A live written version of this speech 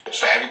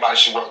everybody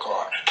should work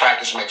hard.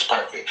 Practice makes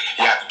perfect.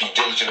 You have to be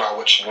diligent about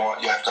what you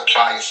want. You have to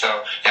apply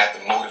yourself. You have to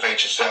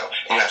motivate yourself.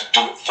 You have to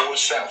do it for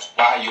yourself,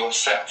 by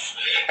yourself.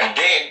 And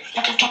then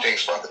you can do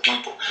things for other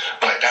people.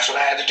 But that's what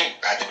I had to do.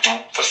 I had to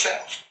do for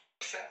self.